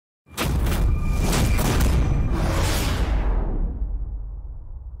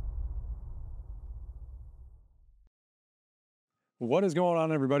What is going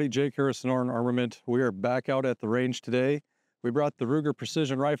on, everybody? Jake Harris, Sonoran Armament. We are back out at the range today. We brought the Ruger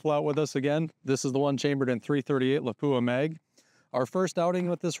Precision Rifle out with us again. This is the one chambered in .338 Lapua mag. Our first outing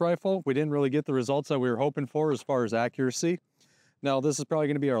with this rifle, we didn't really get the results that we were hoping for as far as accuracy. Now, this is probably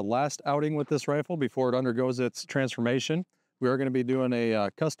going to be our last outing with this rifle before it undergoes its transformation. We are going to be doing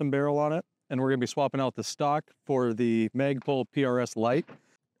a custom barrel on it, and we're going to be swapping out the stock for the Magpul PRS Lite.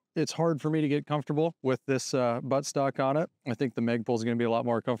 It's hard for me to get comfortable with this buttstock on it. I think the Magpul is going to be a lot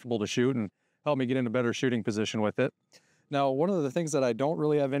more comfortable to shoot and help me get in a better shooting position with it. Now, one of the things that I don't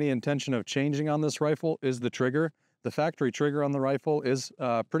really have any intention of changing on this rifle is the trigger. The factory trigger on the rifle is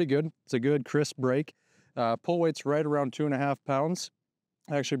pretty good. It's a good crisp break. Pull weight's right around 2.5 pounds.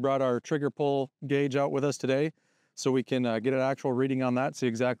 I actually brought our trigger pull gauge out with us today so we can get an actual reading on that, see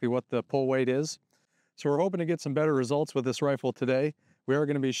exactly what the pull weight is. So we're hoping to get some better results with this rifle today. We are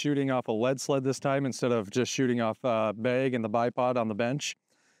going to be shooting off a lead sled this time instead of just shooting off a bag and the bipod on the bench.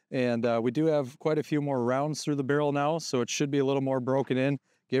 And we do have quite a few more rounds through the barrel now, so it should be a little more broken in.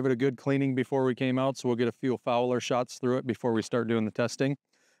 Gave it a good cleaning before we came out, so we'll get a few fouler shots through it before we start doing the testing.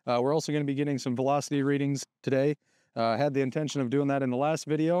 We're also going to be getting some velocity readings today. I had the intention of doing that in the last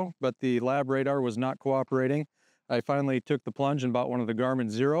video, but the lab radar was not cooperating. I finally took the plunge and bought one of the Garmin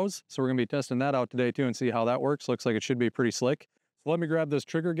Zeros, so we're going to be testing that out today too and see how that works. Looks like it should be pretty slick. So let me grab this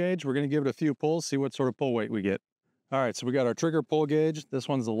trigger gauge. We're going to give it a few pulls, see what sort of pull weight we get. All right, so we got our trigger pull gauge. This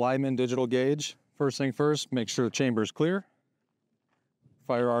one's the Lyman digital gauge. First thing first, make sure the chamber is clear.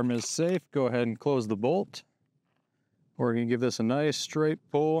 Firearm is safe. Go ahead and close the bolt. We're going to give this a nice straight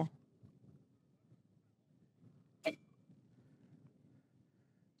pull.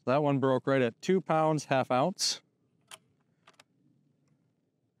 That one broke right at 2 pounds, ½ ounce.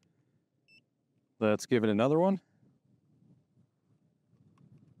 Let's give it another one.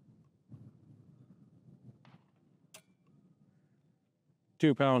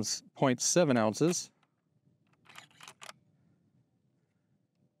 2 pounds, 0.7 ounces.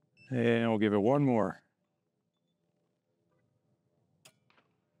 And we'll give it one more.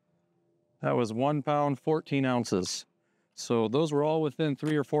 That was 1 pound, 14 ounces. So those were all within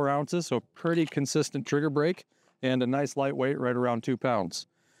 3 or 4 ounces, so pretty consistent trigger break and a nice lightweight right around 2 pounds.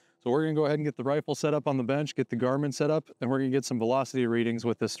 So we're gonna go ahead and get the rifle set up on the bench, get the Garmin set up, and we're gonna get some velocity readings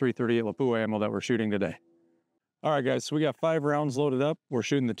with this .338 Lapua ammo that we're shooting today. All right, guys, so we got 5 rounds loaded up. We're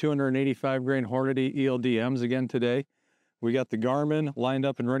shooting the 285 grain Hornady ELDMs again today. We got the Garmin lined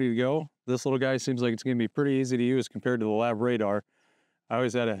up and ready to go. This little guy seems like it's gonna be pretty easy to use compared to the lab radar. I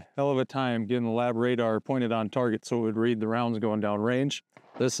always had a hell of a time getting the lab radar pointed on target so it would read the rounds going down range.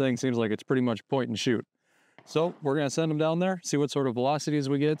 This thing seems like it's pretty much point and shoot. So we're gonna send them down there, see what sort of velocities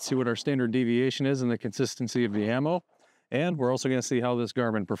we get, see what our standard deviation is and the consistency of the ammo. And we're also gonna see how this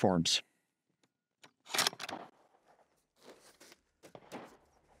Garmin performs.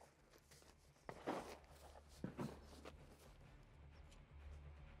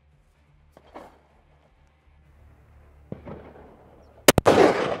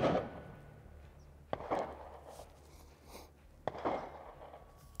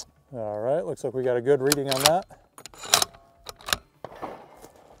 All right, looks like we got a good reading on that.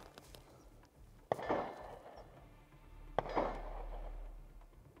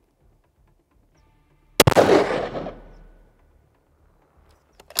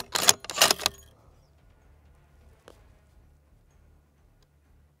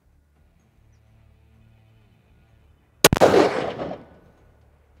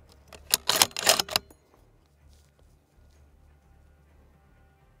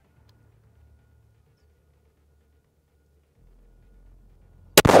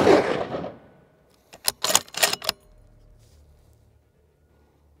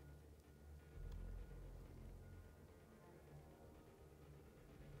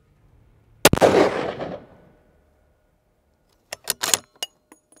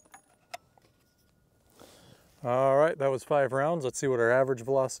 All right, that was 5 rounds. Let's see what our average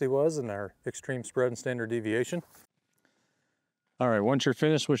velocity was and our extreme spread and standard deviation. All right, once you're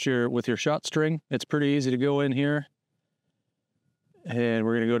finished with your shot string, it's pretty easy to go in here. And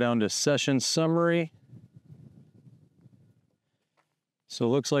we're gonna go down to session summary. So it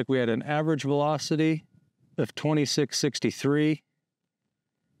looks like we had an average velocity of 2663.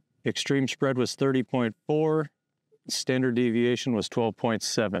 Extreme spread was 30.4. Standard deviation was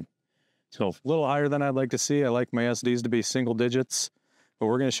 12.7. So a little higher than I'd like to see. I like my SDs to be single digits, but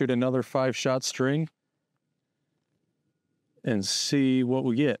we're gonna shoot another 5-shot string and see what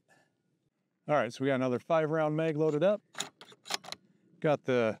we get. All right, so we got another 5-round mag loaded up. Got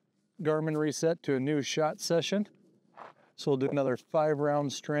the Garmin reset to a new shot session. So we'll do another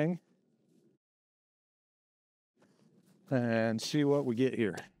 5-round string. and see what we get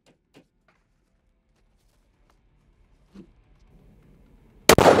here.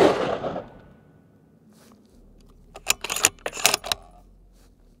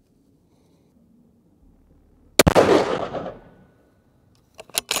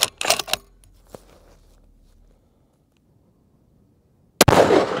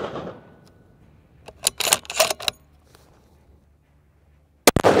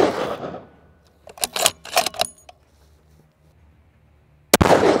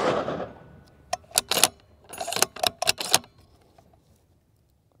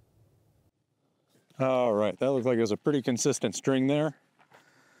 All right, that looks like it was a pretty consistent string there.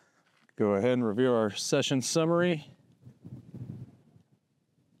 Go ahead and review our session summary.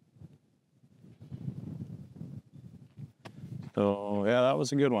 So yeah, that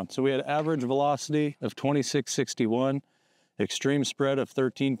was a good one. So we had average velocity of 2661, extreme spread of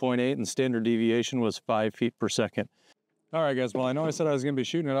 13.8, and standard deviation was 5 feet per second. All right, guys, well, I know I said I was gonna be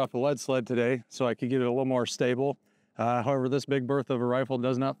shooting it off a lead sled today so I could get it a little more stable. However, this big berth of a rifle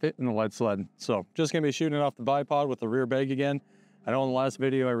does not fit in the lead sled. So just gonna be shooting it off the bipod with the rear bag again. I know in the last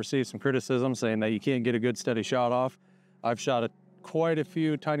video I received some criticism saying that you can't get a good steady shot off. I've shot quite a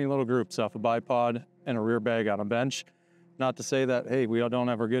few tiny little groups off a bipod and a rear bag on a bench. Not to say that, hey, we don't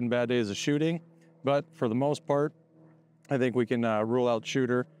have our good and bad days of shooting, but for the most part, I think we can rule out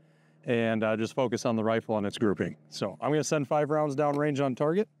shooter and just focus on the rifle and its grouping. So I'm gonna send 5 rounds down range on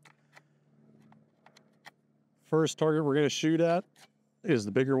target. First target we're gonna shoot at is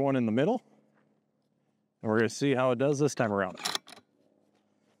the bigger one in the middle. And we're gonna see how it does this time around.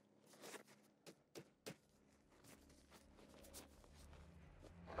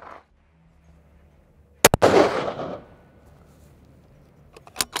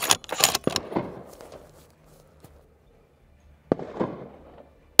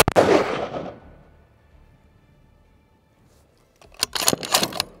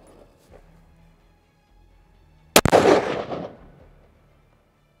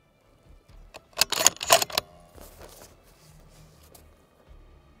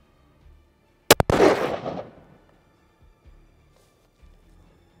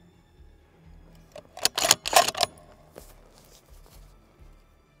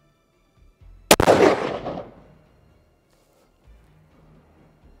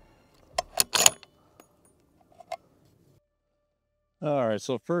 All right,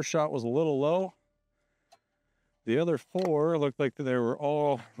 so first shot was a little low. The other 4 looked like they were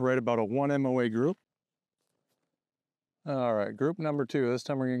all right about a 1 MOA group. All right, group number 2. This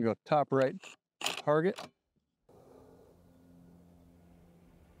time we're gonna go top right target.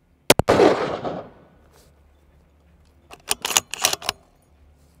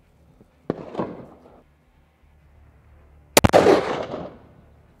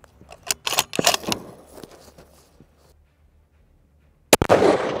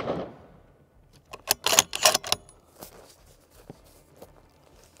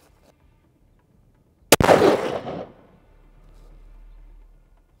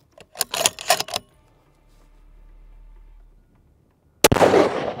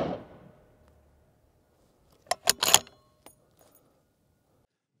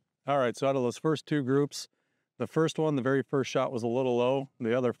 All right, so out of those first 2 groups, the first one, the very first shot was a little low.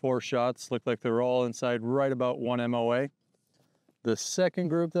 The other 4 shots looked like they were all inside right about 1 MOA. The second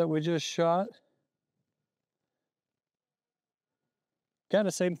group that we just shot, kind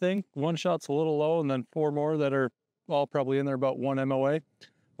of same thing. 1 shot's a little low and then 4 more that are all probably in there about 1 MOA.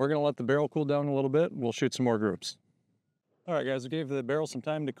 We're gonna let the barrel cool down a little bit. We'll shoot some more groups. All right, guys, we gave the barrel some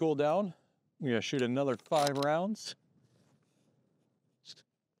time to cool down. We're gonna shoot another 5 rounds.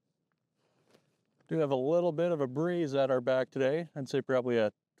 Do have a little bit of a breeze at our back today. I'd say probably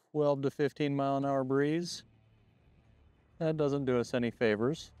a 12 to 15 mile an hour breeze. That doesn't do us any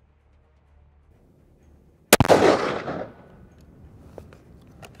favors.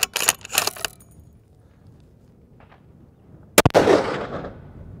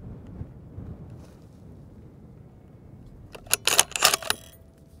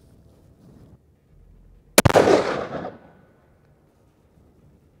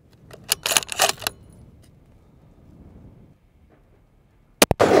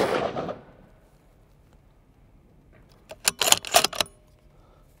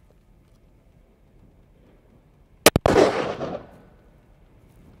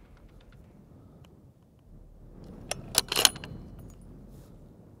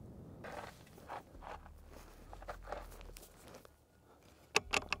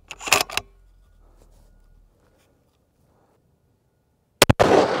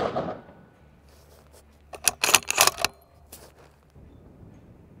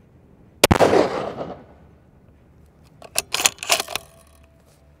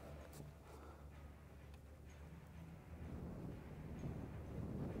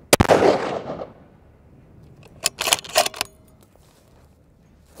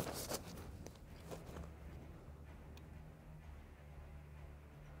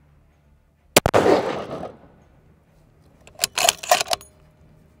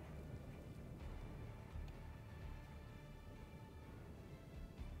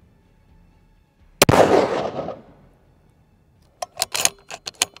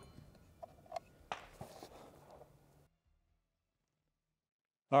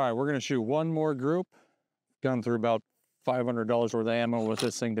 All right, we're gonna shoot one more group. Gone through about $500 worth of ammo with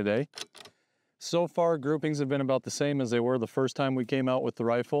this thing today. So far, groupings have been about the same as they were the first time we came out with the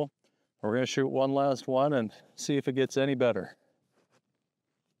rifle. We're gonna shoot one last one and see if it gets any better.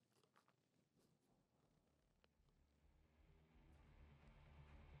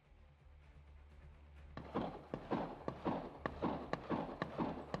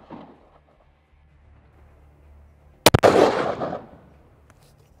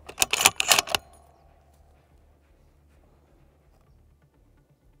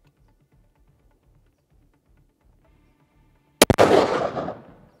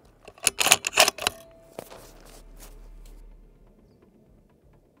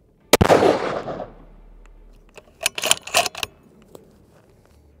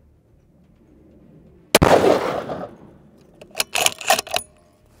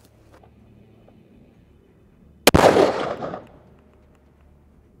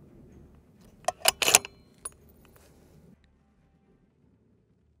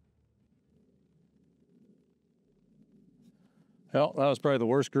 Well, that was probably the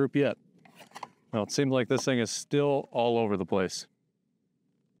worst group yet. Well, it seems like this thing is still all over the place.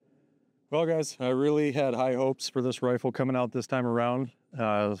 Well, guys, I really had high hopes for this rifle coming out this time around.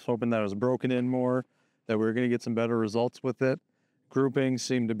 I was hoping that it was broken in more, that we were going to get some better results with it. Groupings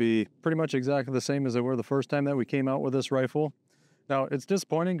seem to be pretty much exactly the same as they were the first time that we came out with this rifle. Now, it's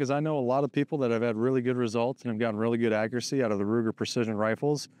disappointing because I know a lot of people that have had really good results and have gotten really good accuracy out of the Ruger precision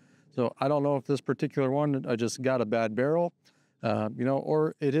rifles. So I don't know if this particular one, I just got a bad barrel, you know,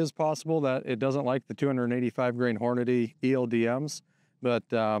 or it is possible that it doesn't like the 285 grain Hornady ELDMs. But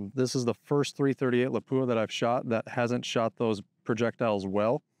this is the first 338 Lapua that I've shot that hasn't shot those projectiles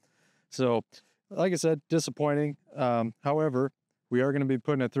well. So, like I said, disappointing. However, we are going to be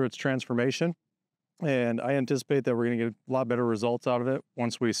putting it through its transformation, and I anticipate that we're going to get a lot better results out of it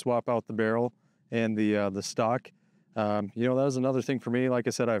once we swap out the barrel and the stock. You know, that was another thing for me. Like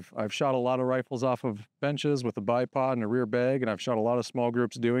I said, I've shot a lot of rifles off of benches with a bipod and a rear bag, and I've shot a lot of small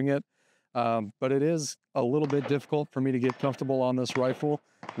groups doing it. But it is a little bit difficult for me to get comfortable on this rifle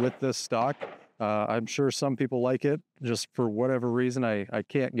with this stock. I'm sure some people like it. Just for whatever reason, I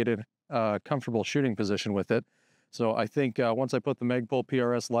can't get in a comfortable shooting position with it. So I think once I put the Magpul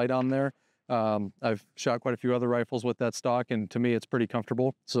PRS light on there, I've shot quite a few other rifles with that stock, and to me, it's pretty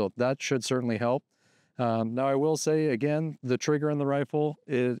comfortable. So that should certainly help. Now, I will say, again, the trigger in the rifle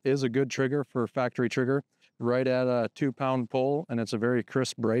is a good trigger for factory trigger, right at a 2-pound pull, and it's a very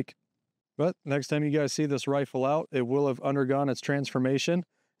crisp break. But next time you guys see this rifle out, it will have undergone its transformation,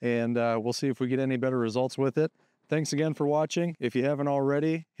 and we'll see if we get any better results with it. Thanks again for watching. If you haven't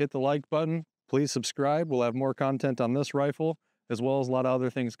already, hit the like button. Please subscribe. We'll have more content on this rifle, as well as a lot of other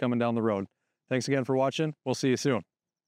things coming down the road. Thanks again for watching. We'll see you soon.